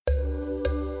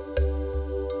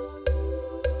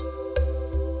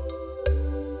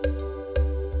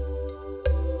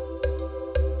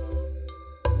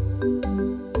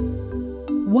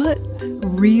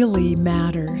really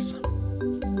matters?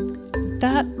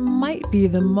 That might be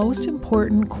the most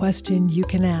important question you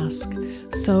can ask.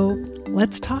 So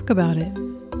let's talk about it.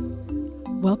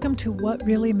 Welcome to What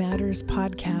Really Matters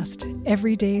podcast,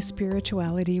 Everyday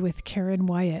Spirituality with Karen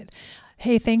Wyatt.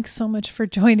 Hey, thanks so much for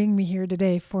joining me here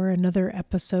today for another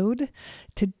episode.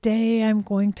 Today I'm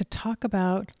going to talk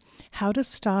about how to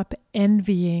stop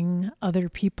envying other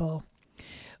people,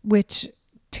 which,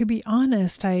 to be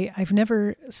honest, I've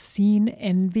never seen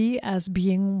envy as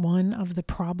being one of the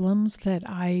problems that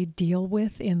I deal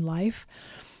with in life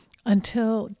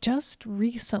until just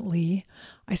recently.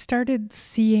 I started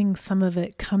seeing some of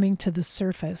it coming to the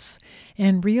surface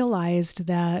and realized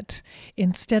that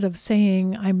instead of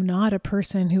saying I'm not a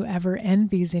person who ever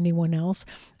envies anyone else,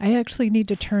 I actually need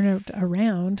to turn it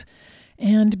around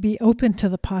and be open to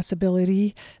the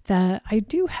possibility that I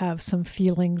do have some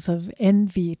feelings of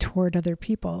envy toward other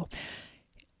people.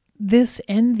 This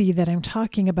envy that I'm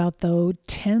talking about, though,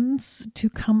 tends to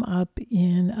come up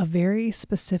in a very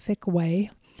specific way,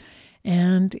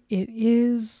 and it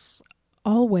is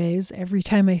always, every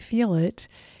time I feel it,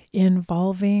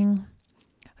 involving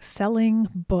selling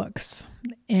books.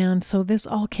 And so this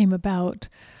all came about,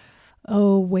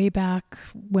 way back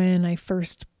when I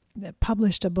first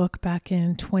published a book back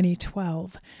in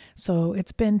 2012. So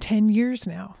it's been 10 years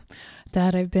now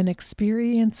that I've been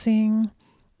experiencing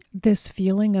this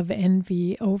feeling of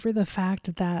envy over the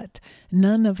fact that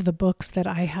none of the books that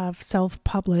I have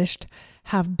self-published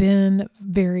have been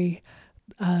very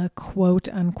quote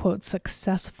unquote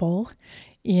successful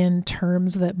in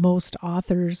terms that most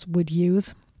authors would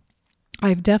use.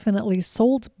 I've definitely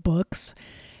sold books,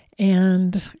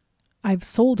 and I've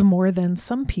sold more than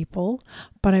some people,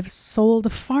 but I've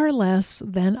sold far less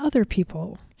than other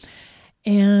people.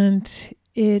 And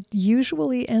it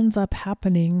usually ends up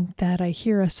happening that I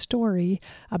hear a story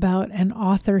about an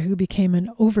author who became an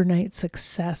overnight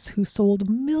success, who sold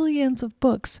millions of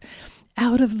books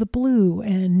out of the blue,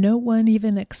 and no one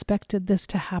even expected this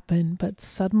to happen, but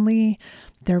suddenly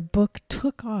their book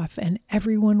took off and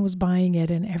everyone was buying it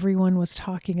and everyone was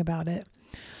talking about it.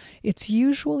 It's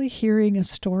usually hearing a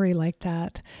story like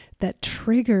that that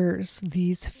triggers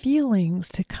these feelings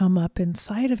to come up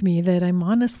inside of me that I'm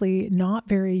honestly not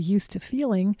very used to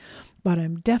feeling, but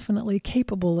I'm definitely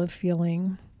capable of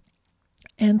feeling.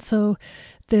 And so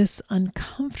this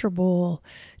uncomfortable,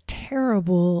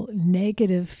 terrible,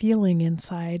 negative feeling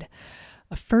inside,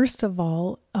 first of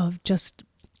all, of just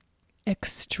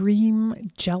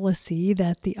extreme jealousy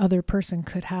that the other person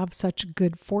could have such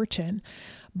good fortune,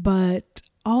 but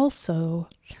also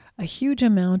a huge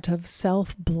amount of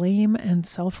self-blame and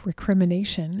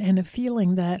self-recrimination, and a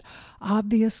feeling that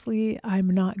obviously I'm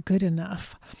not good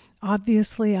enough.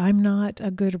 Obviously I'm not a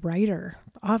good writer.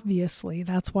 Obviously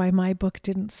that's why my book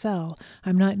didn't sell.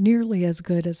 I'm not nearly as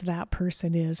good as that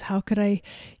person is. How could I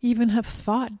even have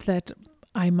thought that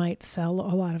I might sell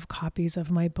a lot of copies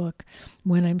of my book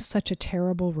when I'm such a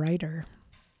terrible writer?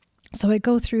 So I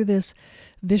go through this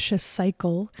vicious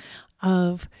cycle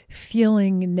of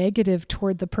feeling negative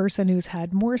toward the person who's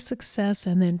had more success,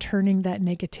 and then turning that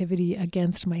negativity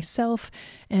against myself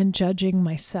and judging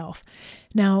myself.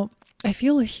 Now, I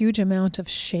feel a huge amount of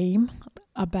shame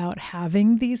about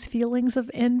having these feelings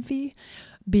of envy,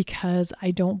 because I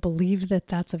don't believe that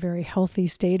that's a very healthy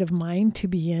state of mind to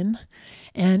be in.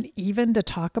 And even to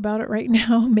talk about it right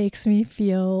now makes me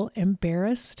feel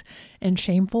embarrassed and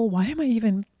shameful. Why am I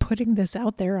even putting this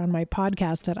out there on my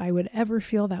podcast that I would ever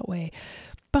feel that way?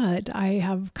 But I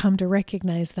have come to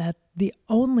recognize that the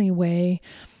only way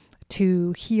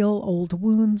to heal old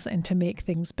wounds and to make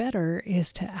things better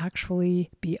is to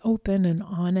actually be open and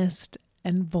honest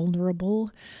and vulnerable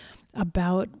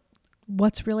about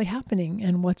what's really happening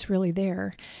and what's really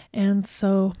there. And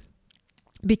so,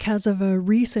 because of a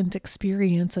recent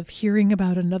experience of hearing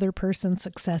about another person's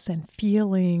success and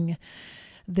feeling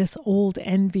this old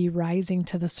envy rising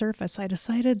to the surface, I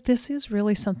decided this is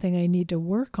really something I need to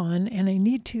work on, and I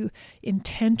need to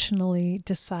intentionally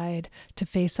decide to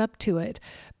face up to it,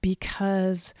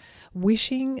 because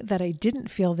wishing that I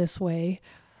didn't feel this way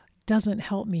doesn't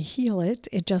help me heal it.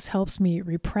 It just helps me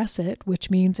repress it,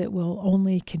 which means it will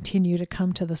only continue to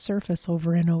come to the surface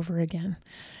over and over again.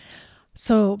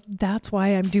 So that's why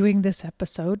I'm doing this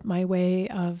episode, my way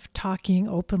of talking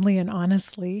openly and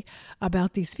honestly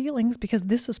about these feelings, because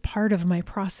this is part of my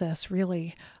process,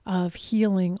 really, of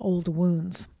healing old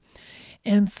wounds.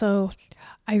 And so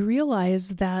I realize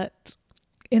that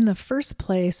in the first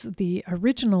place, the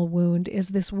original wound is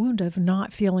this wound of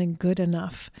not feeling good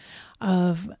enough,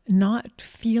 of not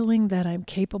feeling that I'm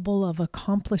capable of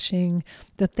accomplishing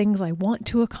the things I want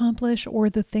to accomplish or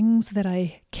the things that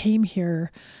I came here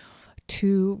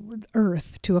to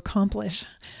earth to accomplish,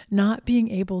 not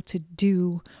being able to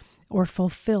do or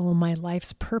fulfill my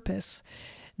life's purpose.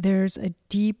 There's a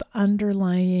deep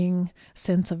underlying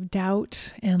sense of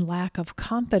doubt and lack of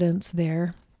confidence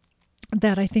there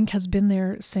that I think has been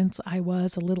there since I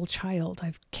was a little child.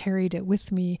 I've carried it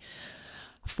with me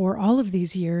for all of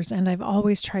these years, and I've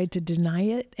always tried to deny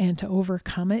it and to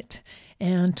overcome it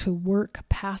and to work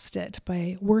past it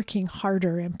by working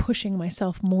harder and pushing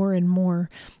myself more and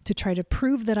more to try to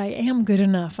prove that I am good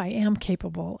enough, I am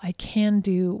capable, I can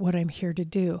do what I'm here to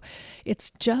do.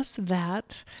 It's just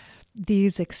that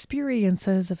these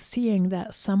experiences of seeing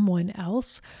that someone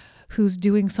else who's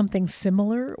doing something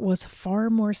similar was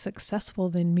far more successful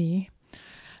than me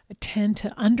tend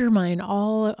to undermine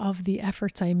all of the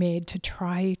efforts I made to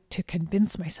try to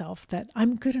convince myself that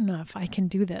I'm good enough. I can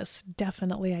do this.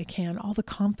 Definitely I can. All the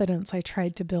confidence I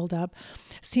tried to build up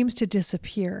seems to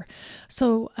disappear.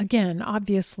 So again,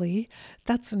 obviously,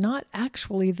 that's not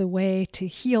actually the way to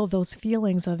heal those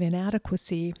feelings of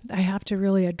inadequacy. I have to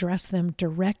really address them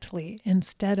directly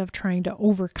instead of trying to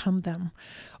overcome them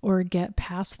or get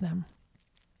past them.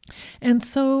 And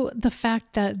so the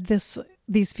fact that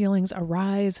these feelings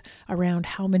arise around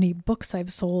how many books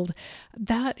I've sold,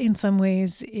 that in some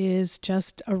ways is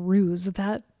just a ruse.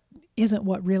 That isn't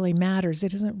what really matters.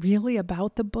 It isn't really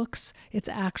about the books. It's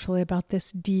actually about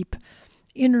this deep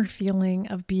inner feeling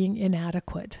of being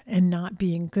inadequate and not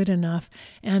being good enough,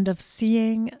 and of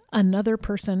seeing another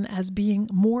person as being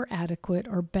more adequate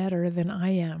or better than I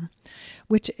am,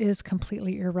 which is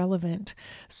completely irrelevant.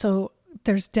 So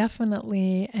there's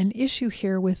definitely an issue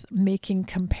here with making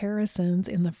comparisons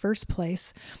in the first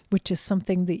place, which is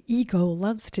something the ego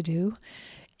loves to do.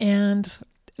 And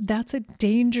that's a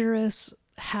dangerous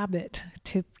habit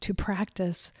to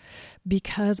practice,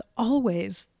 because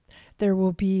always there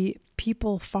will be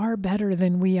people far better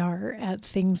than we are at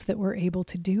things that we're able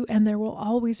to do. And there will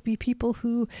always be people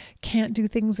who can't do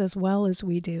things as well as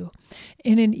we do.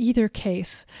 And in either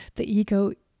case, the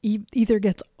ego either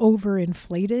gets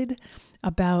overinflated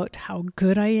about how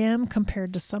good I am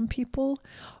compared to some people,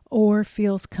 or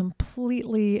feels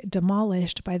completely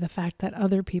demolished by the fact that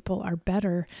other people are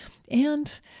better.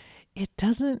 And it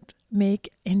doesn't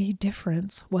make any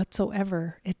difference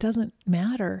whatsoever. It doesn't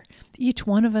matter. Each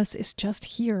one of us is just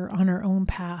here on our own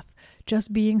path,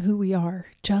 just being who we are,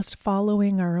 just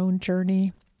following our own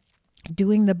journey,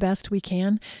 doing the best we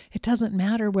can. It doesn't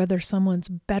matter whether someone's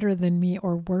better than me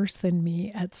or worse than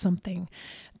me at something.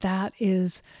 That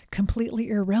is completely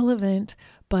irrelevant,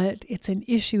 but it's an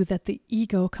issue that the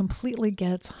ego completely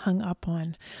gets hung up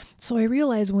on. So I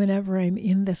realize whenever I'm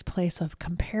in this place of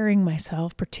comparing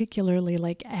myself, particularly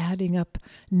like adding up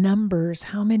numbers,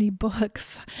 how many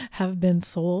books have been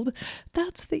sold,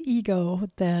 that's the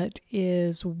ego that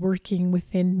is working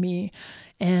within me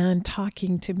and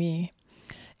talking to me.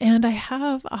 And I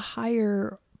have a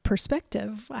higher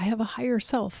perspective. I have a higher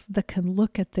self that can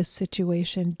look at this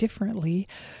situation differently.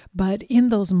 But in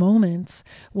those moments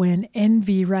when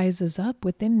envy rises up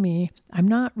within me, I'm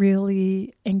not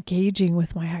really engaging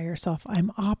with my higher self.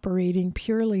 I'm operating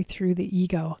purely through the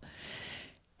ego.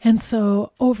 And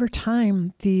so over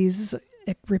time, these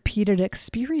repeated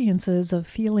experiences of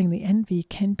feeling the envy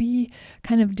can be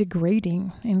kind of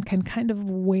degrading and can kind of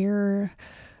wear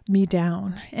me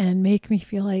down and make me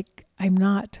feel like I'm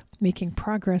not making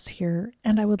progress here,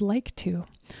 and I would like to.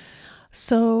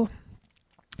 So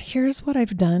here's what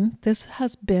I've done. This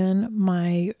has been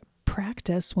my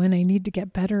practice when I need to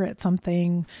get better at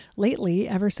something lately.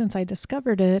 Ever since I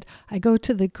discovered it, I go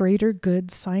to the Greater Good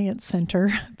Science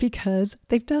Center because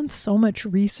they've done so much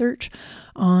research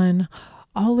on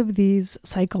all of these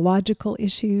psychological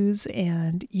issues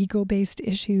and ego-based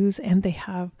issues, and they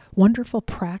have wonderful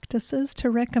practices to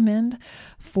recommend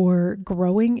for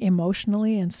growing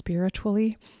emotionally and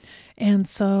spiritually. And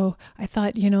so I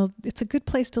thought, it's a good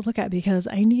place to look at because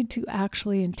I need to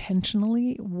actually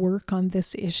intentionally work on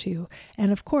this issue.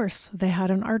 And of course, they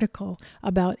had an article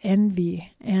about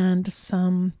envy and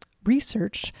some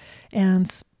research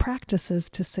and practices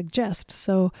to suggest.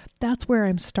 So that's where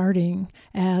I'm starting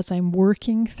as I'm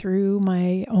working through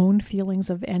my own feelings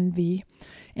of envy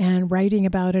and writing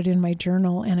about it in my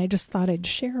journal. And I just thought I'd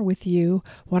share with you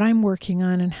what I'm working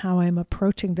on and how I'm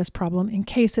approaching this problem in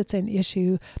case it's an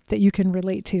issue that you can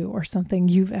relate to or something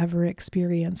you've ever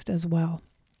experienced as well.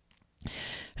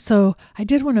 So I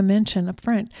did want to mention up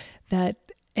front that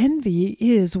envy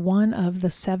is one of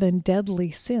the 7 deadly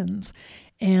sins.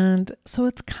 And so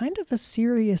it's kind of a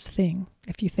serious thing.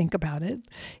 if you think about it.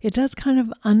 It does kind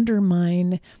of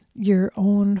undermine your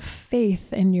own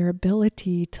faith and your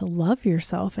ability to love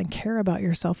yourself and care about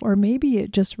yourself. Or maybe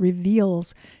it just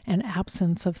reveals an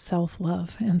absence of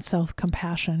self-love and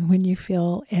self-compassion when you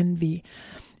feel envy.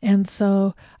 And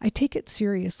so I take it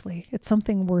seriously. It's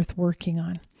something worth working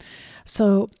on.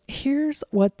 So here's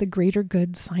what the Greater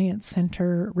Good Science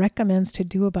Center recommends to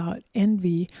do about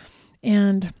envy.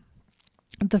 And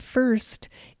the first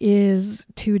is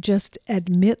to just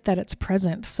admit that it's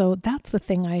present. So that's the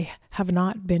thing I have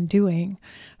not been doing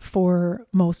for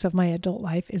most of my adult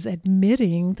life, is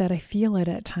admitting that I feel it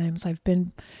at times. I've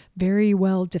been very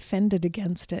well defended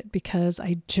against it because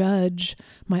I judge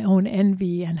my own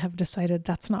envy and have decided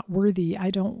that's not worthy. I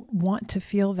don't want to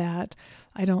feel that.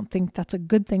 I don't think that's a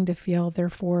good thing to feel.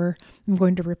 Therefore, I'm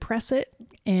going to repress it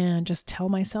and just tell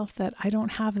myself that I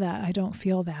don't have that. I don't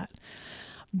feel that.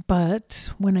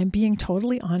 But when I'm being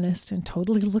totally honest and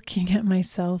totally looking at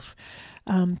myself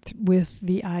with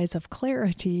the eyes of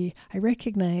clarity, I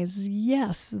recognize,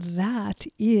 yes, that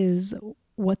is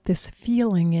what this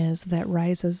feeling is that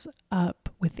rises up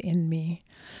within me.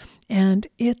 And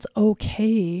it's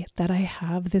okay that I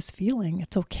have this feeling.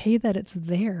 It's okay that it's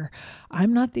there.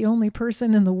 I'm not the only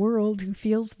person in the world who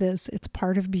feels this. It's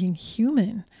part of being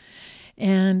human.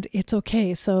 And it's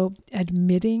okay. So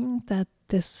admitting that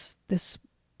this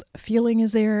feeling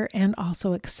is there, and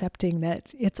also accepting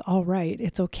that it's all right.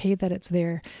 It's okay that it's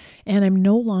there. And I'm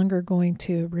no longer going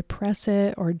to repress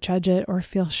it or judge it or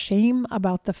feel shame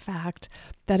about the fact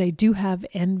that I do have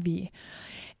envy.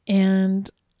 And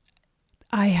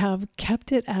I have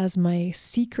kept it as my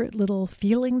secret little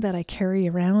feeling that I carry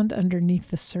around underneath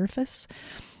the surface.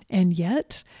 And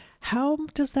yet, how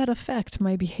does that affect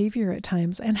my behavior at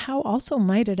times? And how also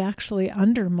might it actually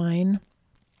undermine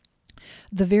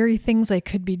the very things I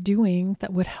could be doing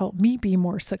that would help me be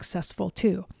more successful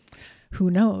too? Who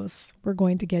knows? We're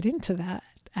going to get into that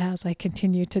as I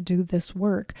continue to do this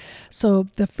work. So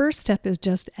the first step is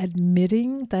just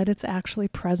admitting that it's actually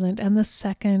present. And the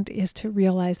second is to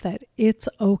realize that it's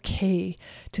okay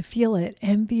to feel it.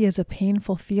 Envy is a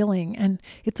painful feeling, and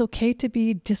it's okay to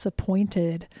be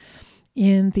disappointed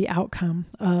in the outcome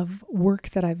of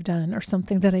work that I've done or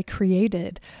something that I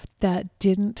created that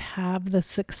didn't have the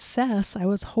success I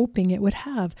was hoping it would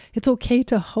have. It's okay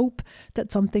to hope that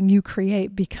something you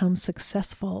create becomes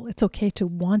successful. It's okay to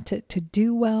want it to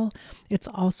do well. It's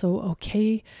also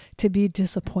okay to be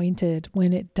disappointed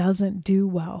when it doesn't do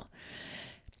well.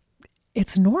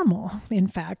 It's normal, in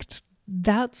fact.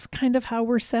 That's kind of how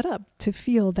we're set up to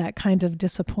feel that kind of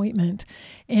disappointment.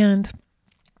 And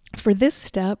for this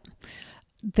step,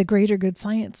 the Greater Good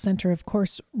Science Center, of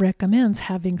course, recommends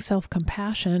having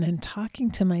self-compassion and talking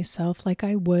to myself like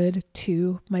I would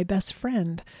to my best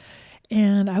friend.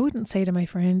 And I wouldn't say to my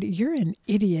friend, "You're an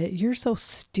idiot. You're so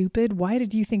stupid. Why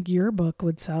did you think your book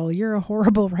would sell? You're a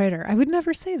horrible writer." I would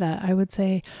never say that. I would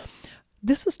say,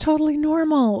 "This is totally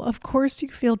normal. Of course you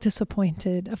feel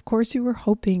disappointed. Of course you were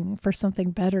hoping for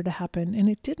something better to happen and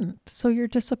it didn't. So you're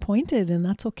disappointed, and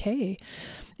that's okay."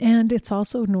 And it's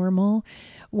also normal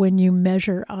when you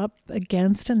measure up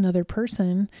against another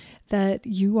person that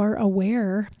you are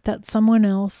aware that someone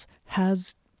else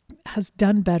has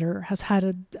done better, has had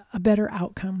a better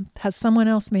outcome, someone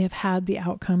else may have had the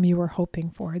outcome you were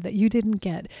hoping for that you didn't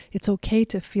get. It's okay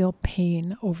to feel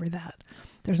pain over that.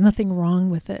 There's nothing wrong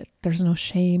with it. There's no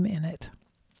shame in it.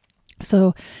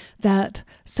 So that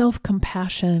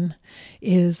self-compassion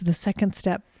is the second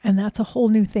step. And that's a whole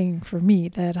new thing for me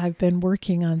that I've been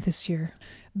working on this year,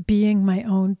 being my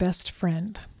own best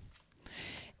friend.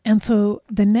 And so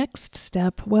the next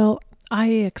step, well, I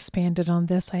expanded on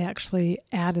this. I actually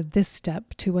added this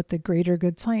step to what the Greater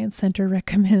Good Science Center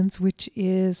recommends, which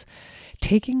is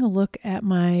taking a look at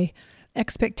my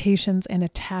expectations and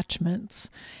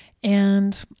attachments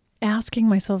and asking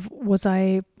myself, was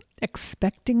I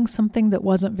expecting something that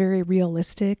wasn't very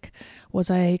realistic?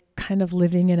 Was I kind of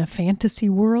living in a fantasy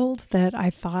world that I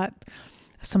thought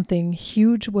something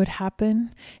huge would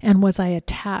happen? And was I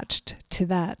attached to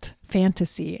that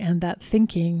fantasy and that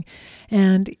thinking?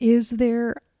 And is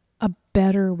there a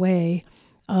better way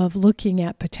of looking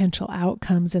at potential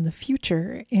outcomes in the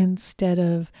future instead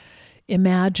of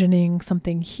imagining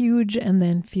something huge and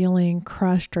then feeling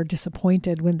crushed or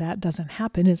disappointed when that doesn't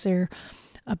happen? Is there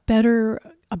a better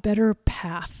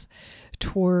path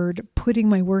toward putting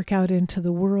my work out into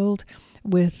the world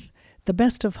with the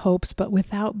best of hopes, but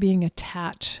without being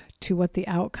attached to what the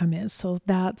outcome is? So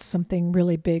that's something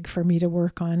really big for me to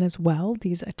work on as well,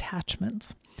 these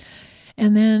attachments.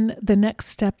 And then the next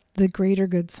step the Greater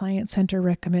Good Science Center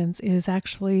recommends is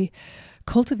actually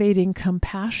cultivating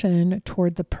compassion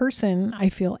toward the person I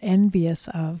feel envious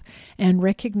of, and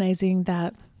recognizing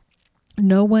that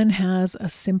no one has a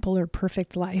simple or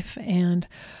perfect life, and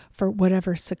for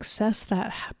whatever success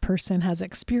that person has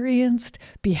experienced,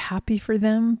 be happy for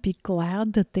them, be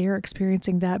glad that they're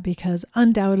experiencing that, because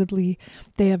undoubtedly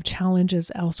they have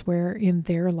challenges elsewhere in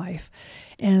their life.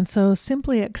 And so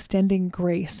simply extending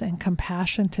grace and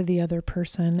compassion to the other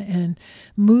person and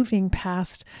moving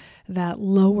past that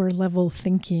lower level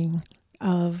thinking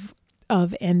of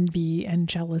envy and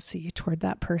jealousy toward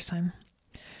that person.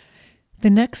 The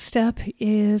next step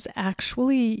is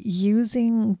actually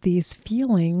using these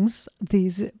feelings,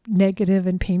 these negative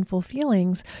and painful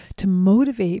feelings, to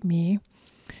motivate me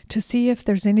to see if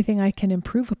there's anything I can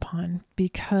improve upon,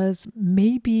 because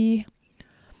maybe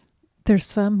there's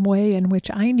some way in which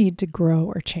I need to grow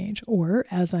or change, or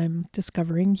as I'm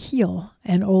discovering, heal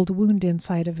an old wound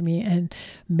inside of me. And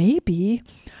maybe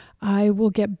I will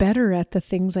get better at the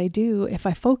things I do if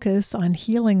I focus on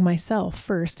healing myself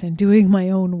first and doing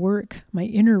my own work, my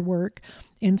inner work,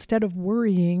 instead of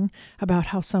worrying about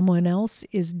how someone else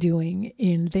is doing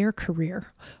in their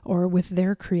career or with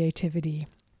their creativity.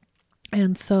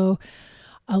 And so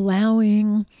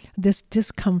allowing this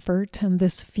discomfort and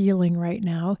this feeling right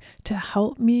now to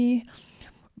help me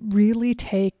really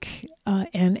take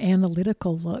an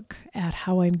analytical look at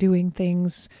how I'm doing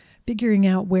things, figuring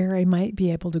out where I might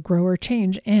be able to grow or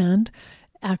change, and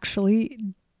actually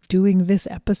doing this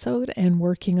episode and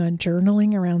working on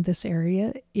journaling around this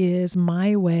area is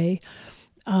my way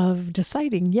of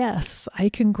deciding, yes, I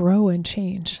can grow and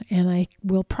change, and I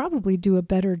will probably do a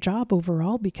better job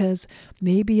overall, because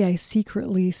maybe I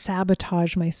secretly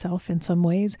sabotage myself in some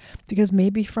ways, because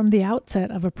maybe from the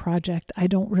outset of a project, I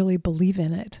don't really believe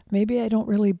in it. Maybe I don't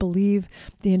really believe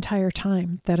the entire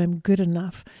time that I'm good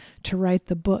enough to write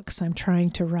the books I'm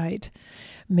trying to write.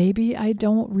 Maybe I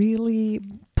don't really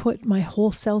put my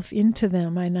whole self into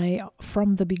them, and I,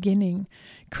 from the beginning,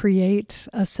 create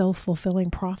a self-fulfilling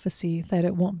prophecy that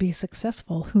it won't be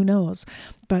successful. Who knows?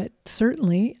 But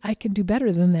certainly I can do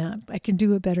better than that. I can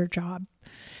do a better job.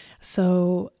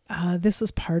 So this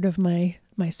is part of my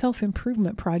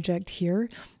self-improvement project here,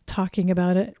 talking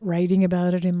about it, writing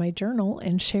about it in my journal,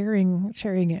 and sharing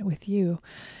it with you.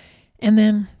 And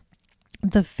then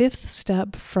the fifth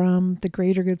step from the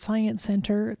Greater Good Science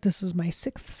Center, this is my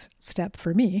sixth step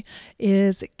for me,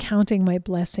 is counting my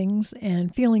blessings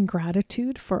and feeling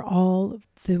gratitude for all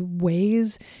the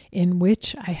ways in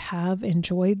which I have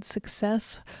enjoyed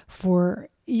success,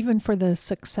 even for the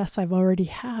success I've already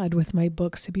had with my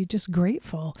books, to be just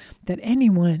grateful that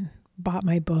anyone bought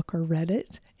my book or read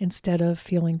it, instead of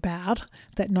feeling bad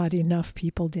that not enough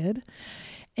people did.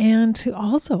 And to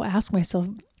also ask myself,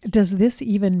 does this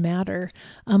even matter?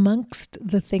 Amongst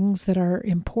the things that are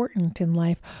important in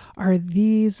life, are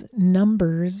these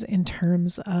numbers in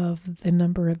terms of the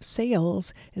number of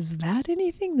sales? Is that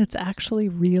anything that's actually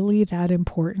really that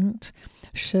important?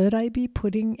 Should I be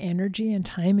putting energy and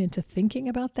time into thinking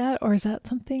about that? Or is that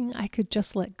something I could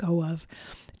just let go of?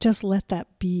 Just let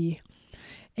that be.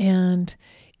 And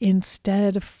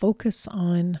instead focus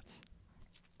on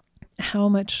how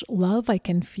much love I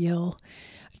can feel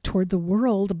toward the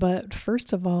world, but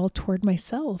first of all, toward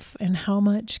myself, and how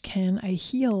much can I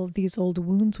heal these old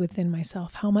wounds within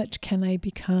myself? How much can I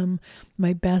become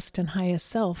my best and highest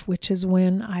self, which is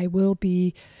when I will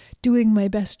be doing my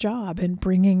best job and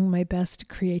bringing my best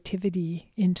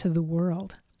creativity into the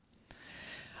world.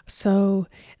 So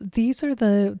these are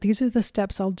the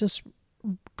steps. I'll just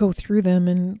go through them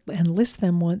and list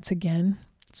them once again,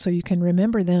 so you can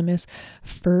remember them. Is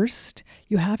first,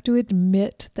 you have to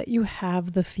admit that you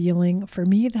have the feeling. For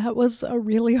me, that was a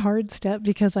really hard step,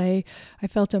 because I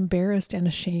felt embarrassed and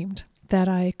ashamed that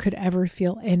I could ever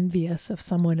feel envious of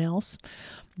someone else.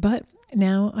 But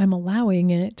now I'm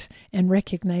allowing it and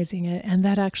recognizing it, and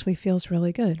that actually feels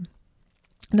really good.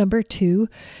 Number two,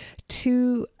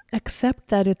 to accept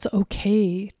that it's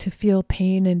okay to feel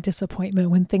pain and disappointment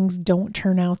when things don't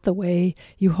turn out the way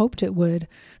you hoped it would.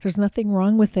 There's nothing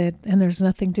wrong with it, and there's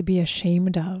nothing to be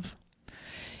ashamed of.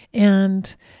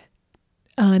 And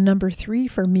number three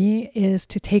for me is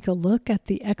to take a look at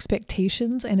the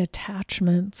expectations and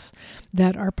attachments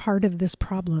that are part of this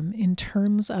problem in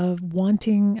terms of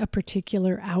wanting a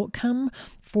particular outcome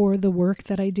for the work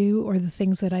that I do or the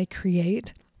things that I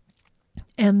create,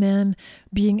 and then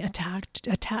being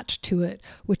attached to it,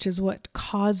 which is what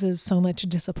causes so much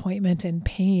disappointment and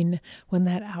pain when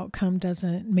that outcome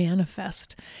doesn't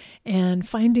manifest. And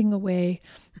finding a way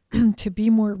to be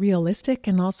more realistic,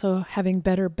 and also having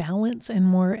better balance and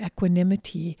more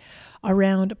equanimity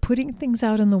around putting things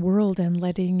out in the world and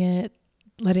letting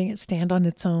letting it stand on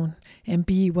its own and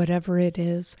be whatever it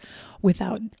is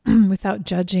without without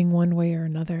judging one way or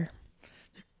another.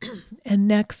 And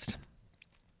next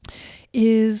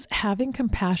is having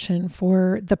compassion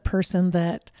for the person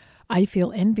that I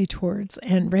feel envy towards,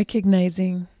 and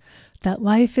recognizing that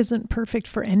life isn't perfect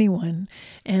for anyone.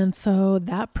 And so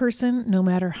that person, no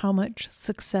matter how much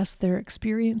success they're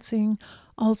experiencing,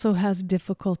 also has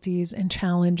difficulties and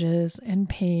challenges and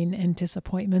pain and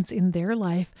disappointments in their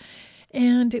life.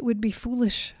 And it would be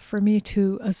foolish for me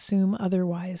to assume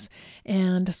otherwise.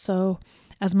 And so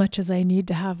as much as I need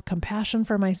to have compassion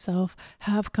for myself,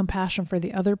 have compassion for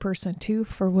the other person too,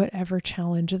 for whatever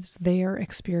challenges they are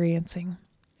experiencing.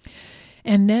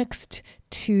 And next,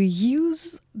 to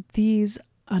use these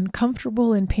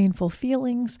uncomfortable and painful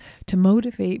feelings to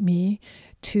motivate me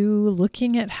to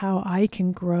looking at how I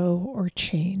can grow or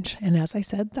change. And as I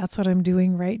said, that's what I'm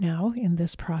doing right now in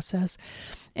this process.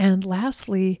 And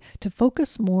lastly, to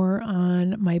focus more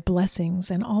on my blessings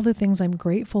and all the things I'm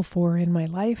grateful for in my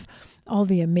life, all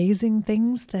the amazing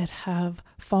things that have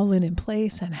fallen in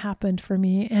place and happened for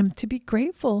me, and to be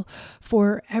grateful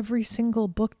for every single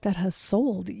book that has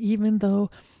sold, even though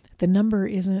the number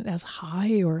isn't as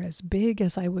high or as big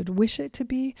as I would wish it to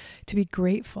be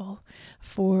grateful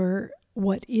for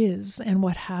what is and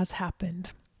what has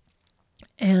happened.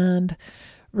 And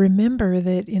remember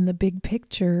that in the big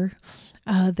picture,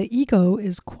 the ego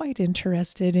is quite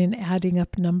interested in adding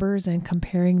up numbers and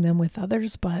comparing them with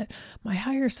others, but my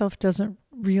higher self doesn't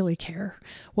really care.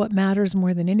 What matters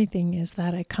more than anything is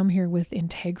that I come here with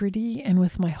integrity and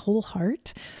with my whole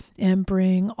heart and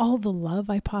bring all the love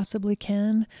I possibly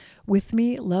can with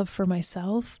me, love for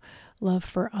myself, love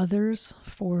for others,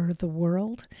 for the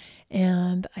world.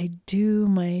 And I do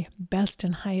my best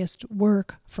and highest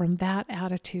work from that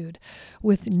attitude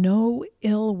with no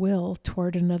ill will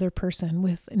toward another person,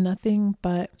 with nothing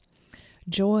but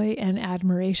joy and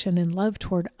admiration and love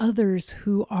toward others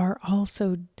who are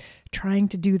also trying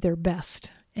to do their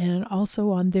best and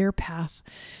also on their path,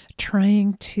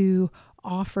 trying to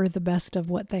offer the best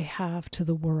of what they have to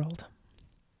the world.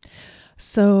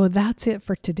 So that's it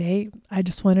for today. I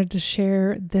just wanted to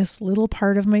share this little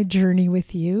part of my journey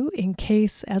with you in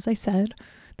case, as I said,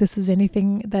 this is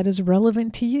anything that is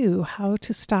relevant to you, how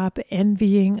to stop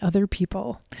envying other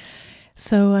people.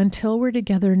 So until we're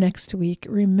together next week,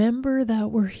 remember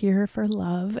that we're here for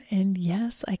love. And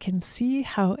yes, I can see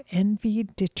how envy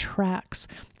detracts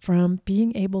from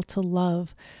being able to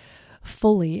love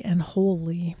fully and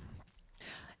wholly.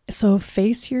 So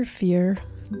face your fear.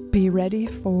 Be ready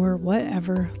for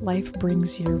whatever life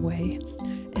brings your way,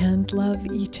 and love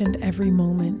each and every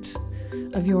moment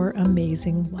of your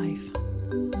amazing life.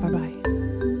 Bye-bye.